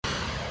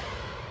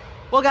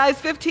Well,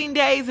 guys, 15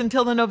 days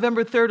until the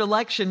November 3rd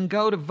election.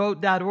 Go to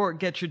vote.org.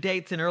 Get your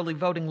dates and early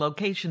voting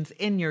locations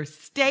in your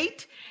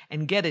state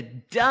and get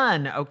it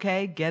done,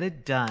 okay? Get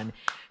it done.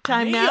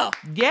 Time now.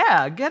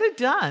 Yeah, get it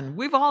done.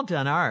 We've all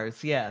done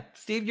ours. Yeah.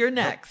 Steve, you're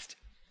next.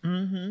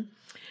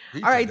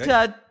 Mm-hmm. All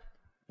right.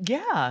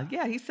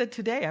 Yeah, he said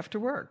today after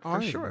work,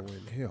 for sure. Ain't no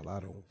in hell I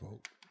don't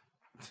vote.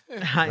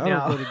 I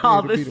know.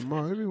 It'll be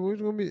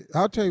tomorrow.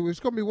 I'll tell you, it's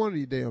going to be one of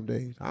these damn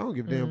days. I don't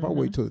give a damn if I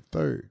wait till the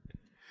 3rd.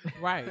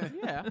 Right,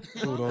 yeah.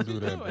 Who don't do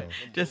that, though?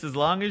 Just as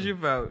long as you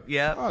vote.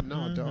 Yep. Oh,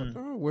 no,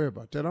 don't worry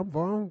about that. I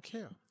don't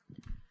care.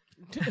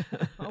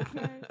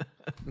 Okay.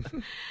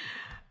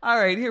 All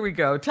right, here we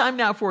go. Time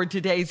now for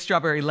today's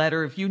Strawberry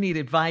Letter. If you need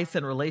advice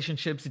on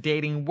relationships,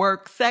 dating,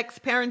 work, sex,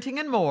 parenting,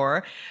 and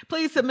more,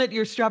 please submit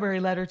your Strawberry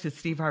Letter to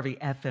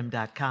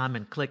steveharveyfm.com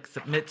and click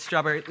Submit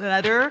Strawberry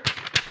Letter.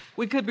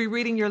 We could be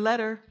reading your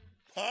letter,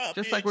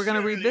 just like we're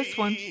going to read this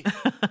one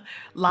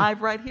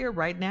live right here,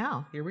 right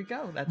now. Here we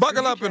go. That's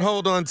Buckle up and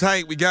hold on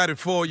tight. We got it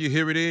for you.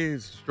 Here it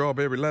is.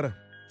 Strawberry Letter.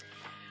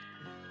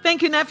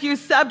 Thank you, nephew.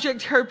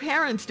 Subject, her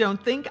parents don't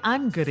think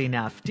I'm good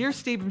enough. Dear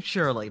Steve and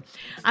Shirley,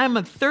 I'm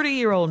a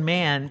 30-year-old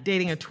man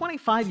dating a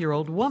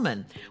 25-year-old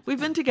woman.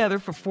 We've been together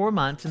for 4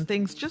 months and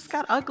things just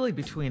got ugly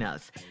between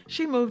us.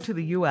 She moved to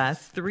the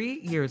U.S. 3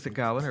 years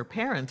ago and her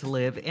parents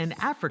live in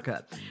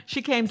Africa.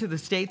 She came to the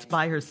States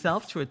by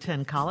herself to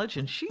attend college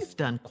and she's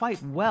done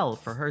quite well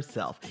for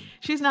herself.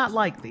 She's not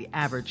like the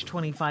average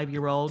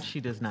 25-year-old. She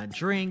does not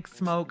drink,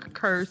 smoke,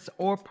 curse,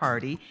 or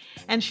party,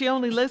 and she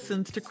only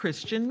listens to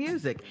Christian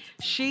music.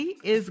 She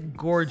is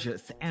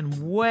gorgeous and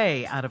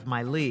way out of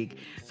my league,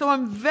 so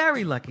I'm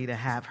very lucky to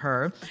have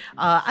her.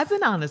 I've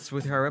been honest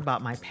with her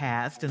about my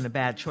past and the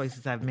bad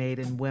choices I've made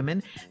in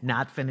women,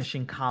 not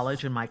finishing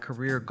college and my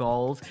career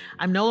goals.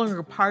 I'm no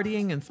longer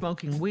partying and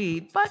smoking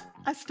weed, but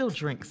I still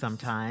drink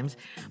sometimes.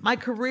 My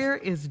career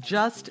is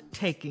just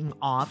taking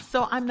off,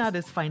 so I'm not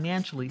as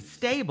financially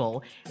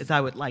stable as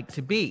I would like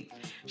to be.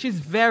 She's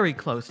very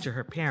close to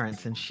her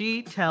parents, and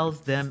she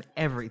tells them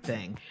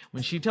everything.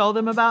 When she told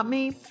them about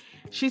me,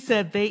 she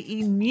said they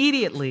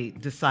immediately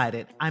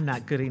decided I'm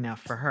not good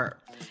enough for her.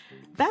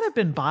 That had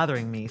been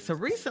bothering me, so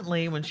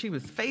recently when she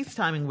was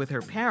FaceTiming with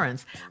her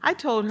parents, I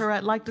told her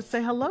I'd like to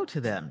say hello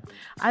to them.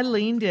 I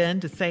leaned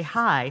in to say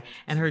hi,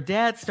 and her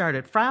dad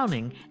started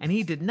frowning, and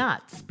he did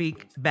not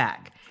speak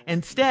back.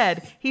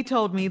 Instead, he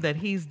told me that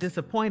he's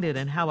disappointed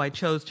in how I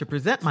chose to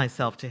present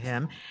myself to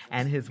him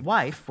and his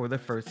wife for the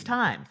first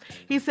time.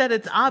 He said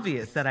it's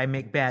obvious that I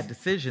make bad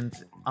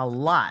decisions a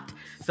lot,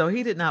 so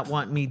he did not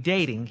want me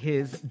dating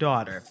his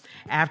daughter.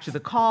 After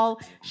the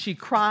call, she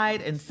cried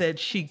and said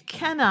she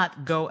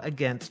cannot go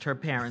against her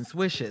parents'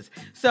 wishes,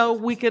 so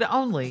we could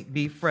only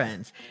be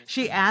friends.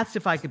 She asked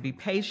if I could be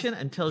patient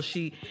until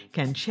she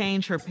can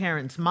change her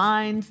parents'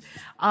 minds.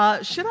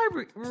 Should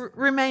I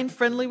remain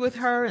friendly with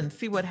her and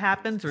see what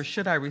happens, or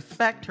should I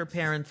respect her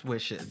parents'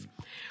 wishes?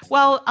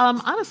 Well,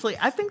 honestly,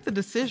 I think the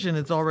decision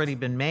has already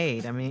been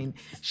made. I mean,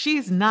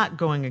 she's not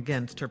going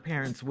against her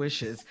parents'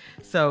 wishes.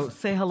 So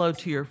say hello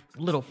to your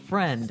little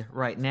friend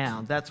right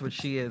now. That's what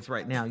she is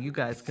right now. You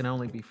guys can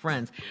only be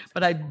friends.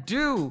 But I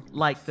do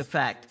like the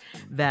fact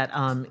that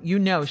you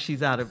know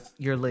she's out of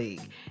your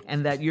league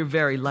and that you're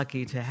very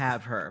lucky to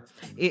have her.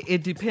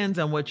 It depends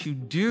on what you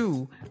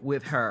do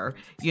with her,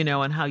 you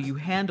know, and how you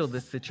handle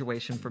this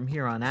situation from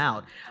here on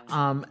out.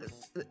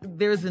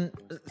 There's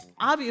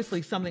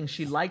obviously something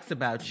she likes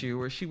about you,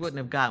 or she wouldn't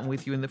have gotten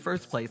with you in the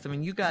first place. I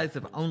mean, you guys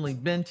have only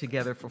been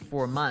together for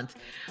 4 months,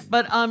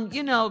 but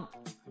you know,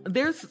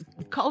 there's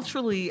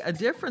culturally a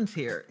difference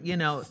here. You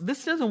know,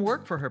 this doesn't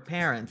work for her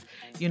parents.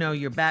 You know,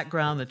 your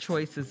background, the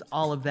choices,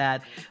 all of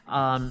that.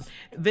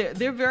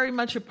 They're very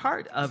much a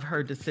part of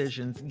her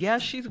decisions.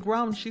 Yes, she's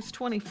grown. She's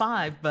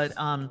 25, but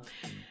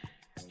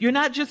you're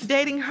not just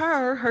dating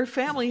her. Her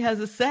family has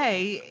a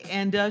say,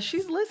 and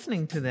she's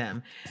listening to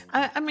them.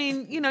 I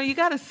mean, you know, you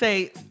got to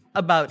say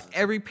about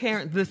every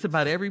parent,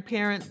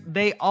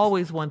 they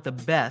always want the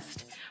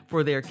best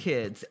for their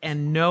kids,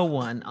 and no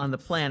one on the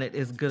planet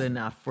is good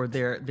enough for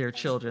their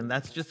children.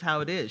 That's just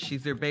how it is.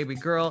 She's their baby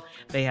girl.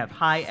 They have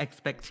high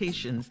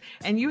expectations,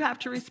 and you have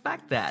to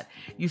respect that.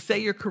 You say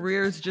your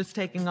career is just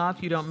taking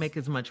off. You don't make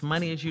as much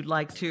money as you'd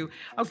like to.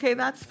 Okay,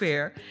 that's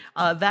fair.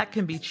 That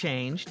can be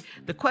changed.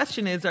 The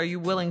question is, are you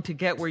willing to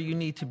get where you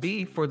need to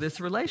be for this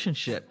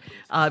relationship?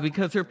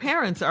 Because her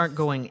parents aren't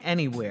going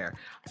anywhere.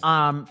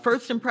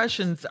 First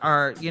impressions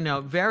are, you know,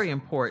 very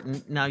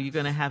important. Now you're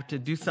going to have to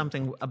do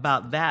something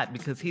about that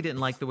because he didn't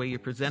like the way you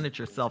presented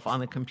yourself on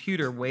the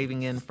computer,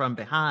 waving in from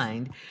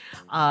behind.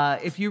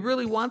 If you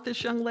really want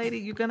this young lady,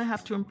 you're going to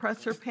have to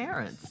impress her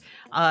parents.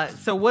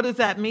 So what does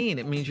that mean?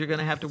 It means you're going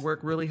to have to work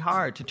really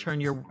hard to turn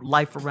your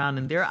life around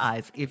in their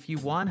eyes if you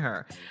want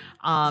her.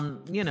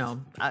 You know,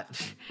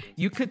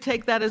 you could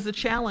take that as a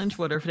challenge,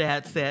 what her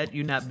dad said,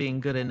 you not being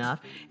good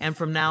enough. And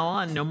from now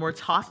on, no more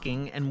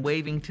talking and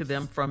waving to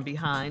them from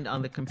behind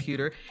on the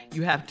computer.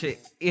 You have to,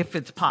 if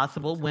it's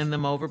possible, win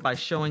them over by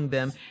showing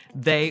them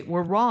they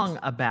were wrong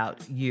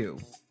about you.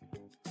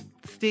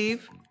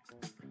 Steve?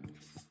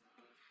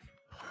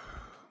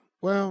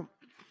 Well,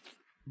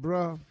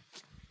 Bruh,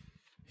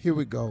 here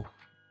we go.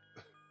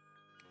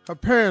 Her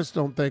parents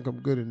don't think I'm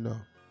good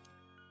enough.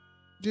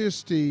 Dear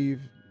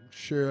Steve,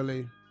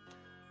 Shirley,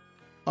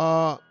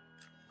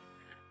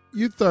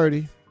 you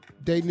 30,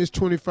 dating this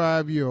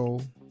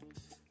 25-year-old.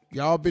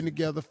 Y'all been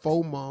together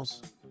 4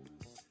 months.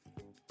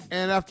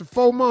 And after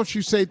 4 months,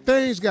 you say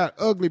things got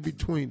ugly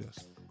between us.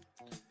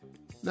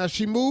 Now,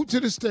 she moved to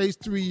the States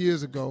 3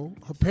 years ago.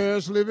 Her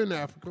parents live in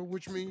Africa,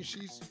 which means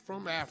she's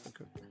from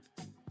Africa.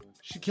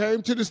 She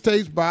came to the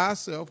States by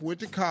herself,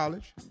 went to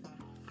college,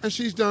 and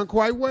she's done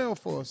quite well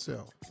for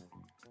herself.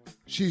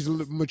 She's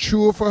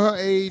mature for her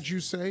age,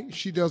 you say.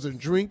 She doesn't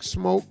drink,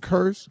 smoke,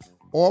 curse,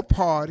 or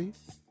party,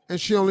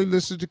 and she only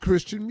listens to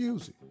Christian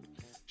music.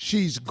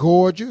 She's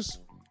gorgeous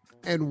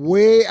and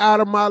way out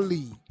of my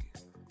league,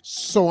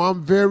 so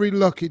I'm very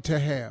lucky to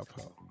have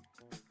her.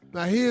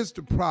 Now, here's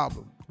the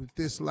problem with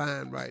this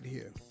line right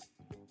here.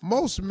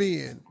 Most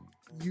men,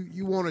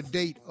 you want to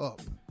date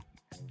up,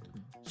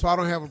 so I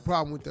don't have a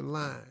problem with the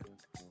line.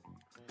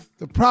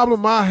 The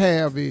problem I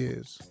have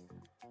is,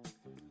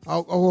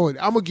 I'm going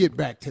to get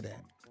back to that.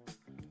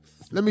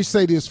 Let me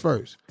say this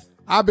first.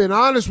 I've been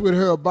honest with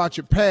her about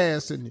your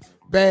past and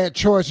bad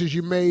choices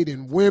you made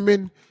in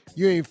women.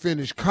 You ain't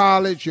finished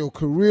college, your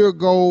career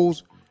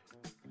goals.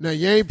 Now,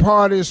 you ain't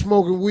partying,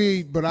 smoking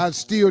weed, but I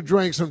still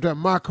drink sometimes.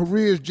 My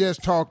career's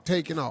just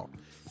taking off.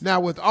 Now,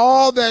 with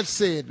all that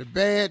said, the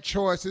bad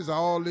choices,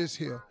 all this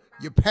here,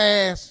 your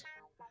past,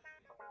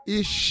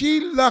 is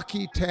she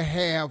lucky to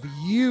have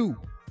you?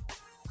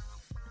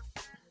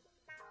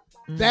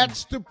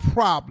 That's the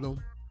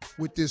problem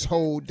with this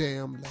whole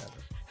damn letter.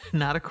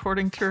 Not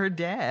according to her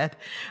dad.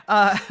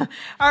 All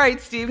right,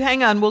 Steve,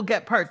 hang on. We'll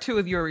get part 2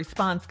 of your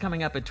response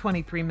coming up at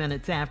 23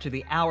 minutes after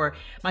the hour.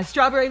 My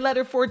strawberry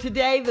letter for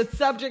today, the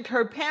subject,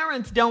 her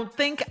parents don't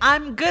think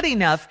I'm good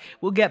enough.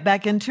 We'll get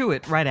back into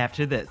it right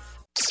after this.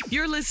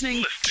 You're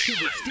listening to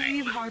the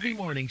Steve Harvey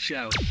Morning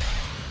Show.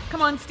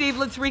 Come on, Steve,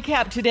 let's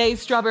recap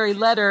today's strawberry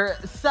letter.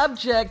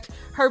 Subject,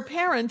 her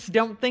parents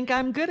don't think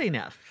I'm good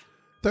enough.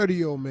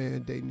 30-year-old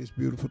man dating this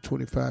beautiful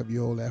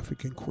 25-year-old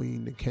African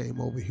queen that came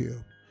over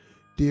here.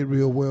 Did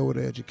real well with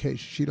her education.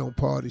 She don't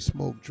party,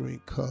 smoke,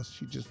 drink, cuss.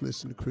 She just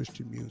listen to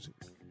Christian music.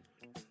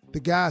 The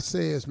guy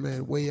says,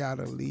 man, way out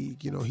of the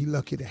league. You know, he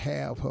lucky to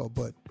have her,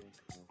 but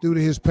due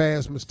to his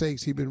past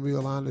mistakes, he been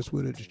real honest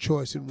with her. The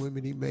choice in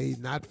women he made,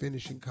 not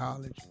finishing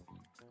college.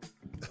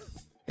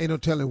 Ain't no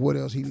telling what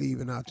else he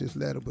leaving out this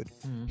letter, but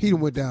he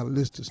done went down a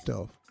list of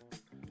stuff.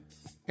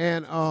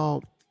 And,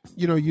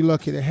 you know, you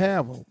lucky to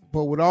have her.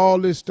 But with all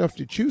this stuff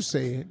that you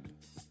said,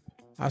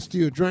 I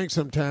still drink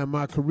sometime.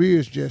 My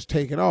career's just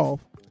taking off.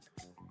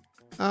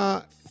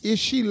 Is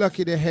she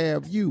lucky to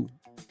have you?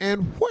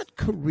 And what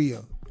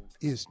career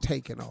is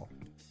taking off?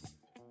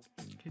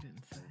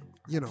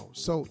 You know,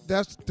 so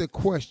that's the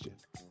question.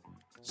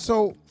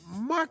 So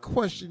my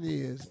question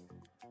is,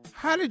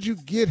 how did you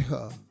get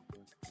her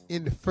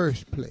in the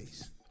first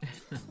place?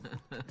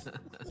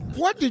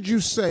 What did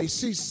you say?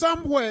 See,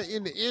 somewhere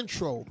in the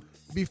intro,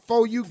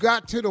 before you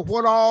got to the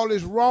what all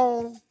is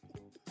wrong,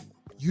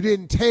 you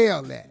didn't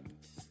tell that.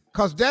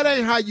 Because that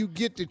ain't how you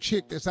get the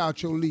chick that's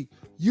out your league.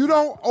 You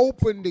don't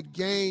open the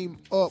game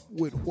up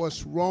with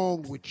what's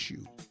wrong with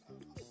you.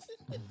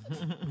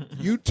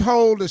 You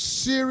told a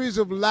series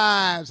of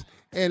lies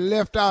and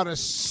left out a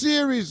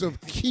series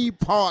of key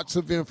parts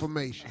of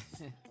information.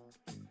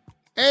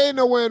 Ain't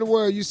nowhere in the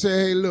world you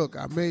say, hey, look,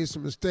 I made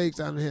some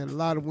mistakes. I done had a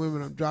lot of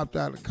women. I'm dropped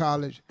out of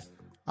college.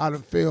 I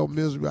done failed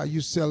miserably. I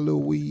used to sell a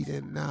little weed,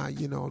 and now,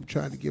 you know, I'm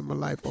trying to get my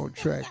life on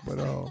track. But,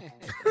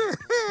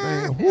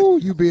 man,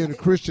 you being a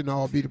Christian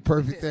all be the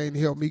perfect thing to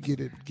help me get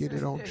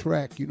it on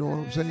track. You know what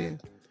I'm saying?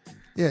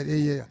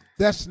 Yeah.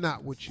 That's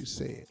not what you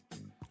said.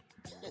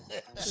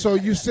 So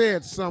you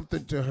said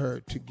something to her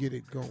to get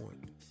it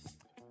going.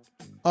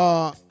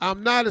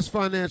 I'm not as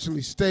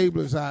financially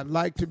stable as I'd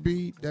like to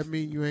be. That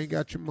means you ain't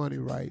got your money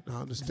right.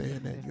 I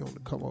understand that. You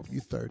only come up,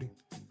 you 30.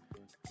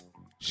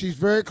 She's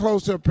very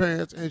close to her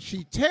parents, and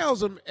she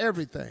tells them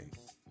everything.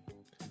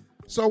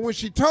 So when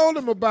she told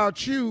them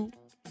about you,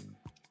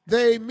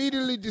 they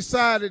immediately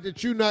decided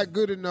that you're not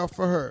good enough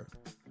for her.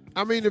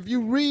 I mean, if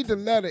you read the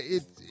letter,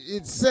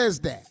 it says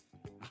that.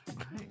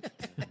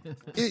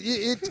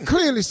 It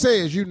clearly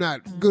says you're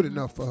not good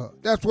enough for her.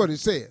 That's what it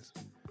says.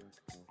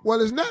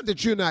 Well, it's not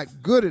that you're not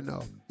good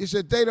enough. It's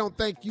that they don't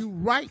think you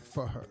right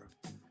for her.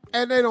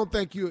 And they don't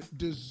think you're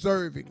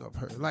deserving of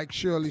her. Like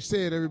Shirley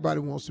said,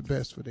 everybody wants the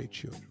best for their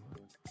children.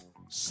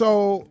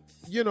 So,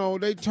 you know,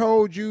 they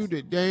told you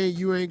that, dang,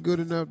 you ain't good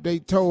enough. They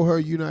told her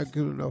you're not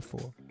good enough for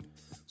her.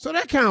 So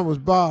that kind of was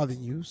bothering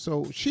you.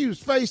 So she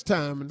was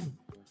FaceTiming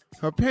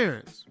her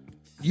parents.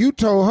 You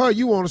told her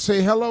you want to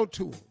say hello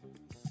to them.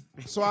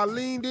 So I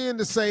leaned in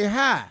to say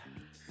hi.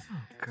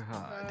 Oh,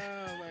 God.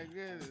 Oh, my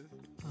goodness.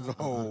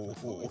 No.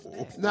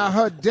 Now,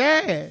 her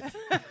dad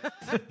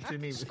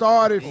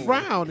started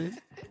frowning,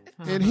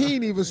 and he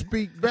didn't even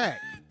speak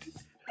back.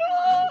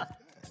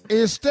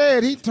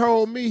 Instead, he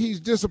told me he's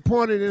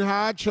disappointed in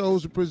how I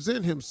chose to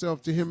present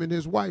himself to him and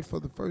his wife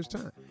for the first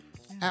time.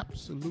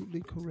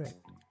 Absolutely correct.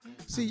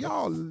 See,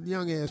 y'all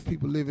young ass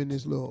people live in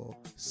this little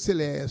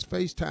silly ass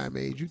FaceTime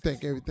age. You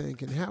think everything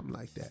can happen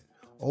like that.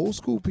 Old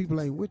school people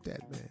ain't with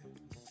that, man.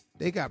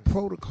 They got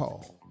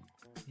protocol.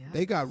 Yeah.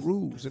 They got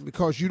rules. And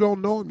because you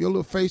don't know them, your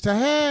little FaceTime,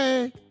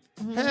 hey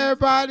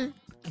everybody.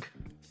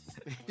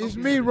 It's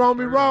me,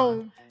 Romy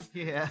Rome.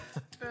 Yeah.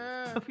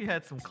 Hope you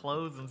had some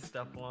clothes and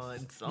stuff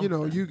on. You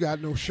know, you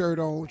got no shirt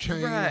on,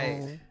 chain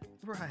on,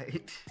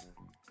 Right.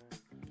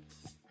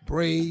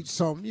 braids,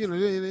 something, you know,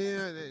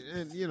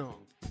 and you know.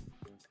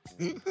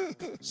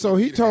 So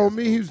he told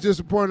me he was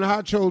disappointed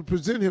how Cho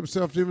presented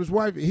himself to his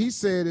wife. He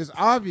said it's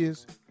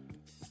obvious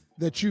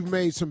that you've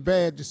made some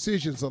bad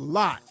decisions a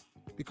lot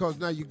because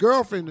now your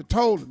girlfriend had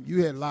told him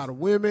you had a lot of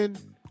women,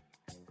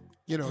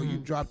 you know, you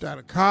dropped out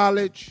of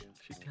college.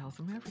 She tells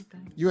him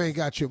everything. You ain't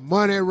got your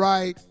money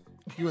right.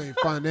 You ain't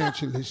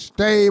financially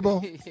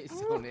stable.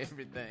 It's on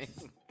everything.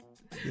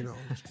 You know,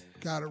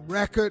 got a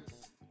record.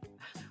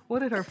 What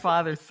did her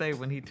father say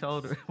when she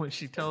told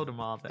him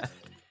all that?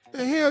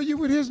 The hell you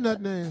with his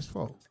nutting ass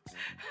for?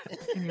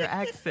 In your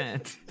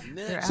accent.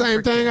 You're Same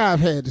African. thing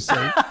I've had to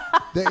say.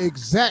 The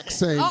exact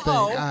same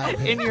thing I've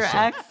had In to your say.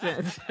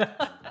 accent.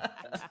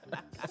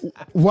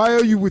 Why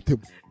are you with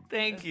him?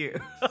 Thank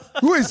you.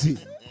 Who is he?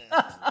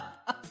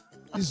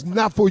 It's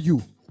not for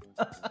you.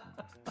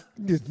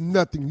 There's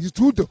nothing.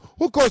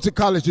 Who goes to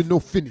college and no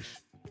finish?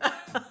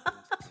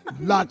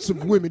 Lots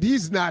of women.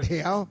 He's not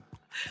here.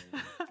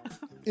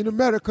 In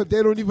America,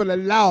 they don't even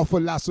allow for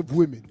lots of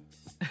women.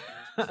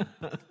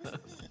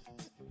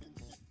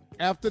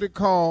 After the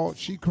call,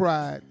 she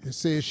cried and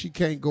said she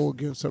can't go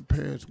against her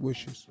parents'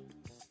 wishes.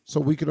 So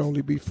we could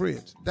only be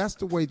friends. That's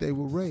the way they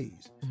were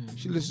raised.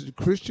 She listens to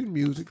Christian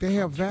music. They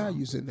have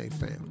values in their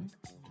family.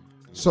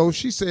 So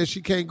she says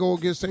she can't go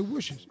against their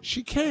wishes.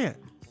 She can't.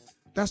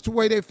 That's the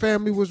way their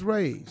family was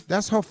raised.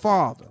 That's her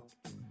father.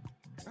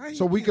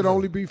 So we could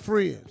only be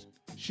friends.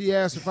 She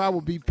asked if I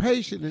would be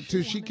patient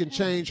until she can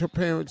change her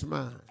parents'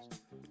 minds.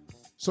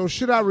 So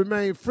should I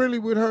remain friendly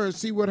with her and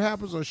see what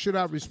happens, or should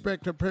I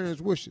respect her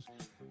parents' wishes?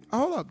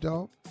 Hold up,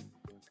 dog.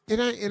 It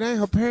ain't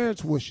her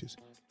parents' wishes.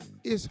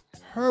 It's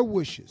her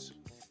wishes.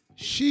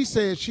 She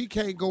said she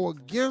can't go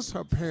against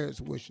her parents'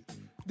 wishes.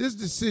 This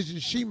decision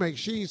she makes,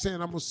 she ain't saying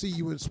I'm gonna see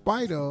you in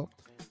spite of.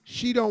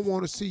 She don't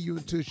want to see you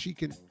until she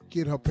can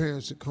get her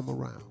parents to come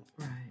around.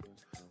 Right.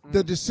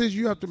 The decision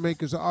you have to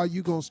make is, are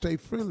you gonna stay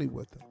friendly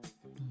with her?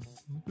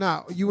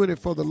 Now, you in it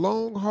for the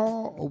long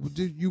haul, or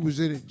you was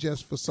in it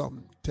just for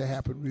something to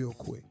happen real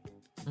quick?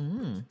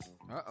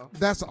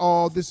 That's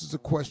all this is a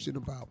question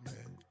about, man.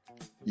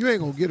 You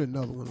ain't gonna get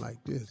another one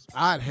like this.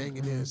 I'd hang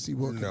in there and see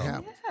what could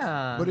happen.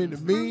 Yeah. But in the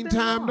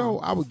meantime, though,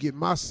 I would get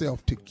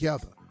myself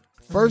together.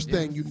 First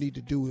thing you need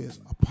to do is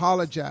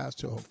apologize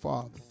to her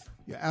father.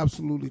 You're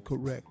absolutely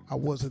correct. I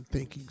wasn't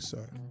thinking,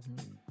 sir.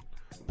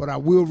 But I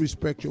will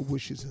respect your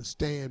wishes and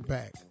stand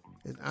back.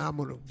 And I'm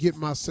going to get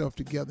myself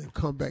together and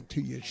come back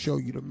to you and show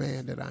you the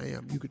man that I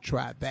am. You could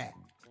try that.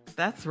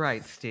 That's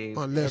right, Steve.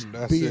 Unless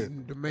That's being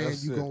it. the man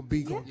That's you're it. going to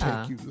be going to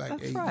Yeah, take you like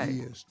that's 8 right.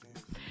 years.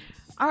 Steve.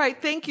 All right,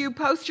 thank you.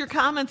 Post your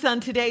comments on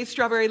today's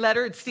Strawberry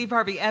Letter at Steve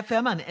Harvey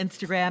FM on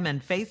Instagram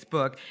and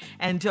Facebook.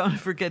 And don't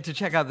forget to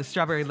check out the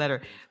Strawberry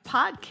Letter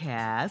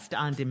podcast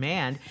on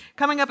demand.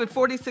 Coming up at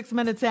 46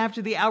 minutes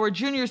after the hour,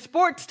 Junior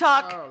Sports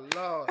Talk. Oh,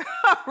 Lord.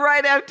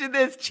 Right after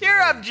this. Cheer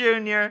up,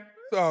 Junior.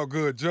 It's all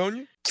good,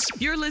 Junior.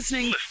 You're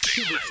listening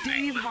to the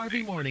Steve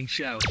Harvey Morning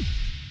Show.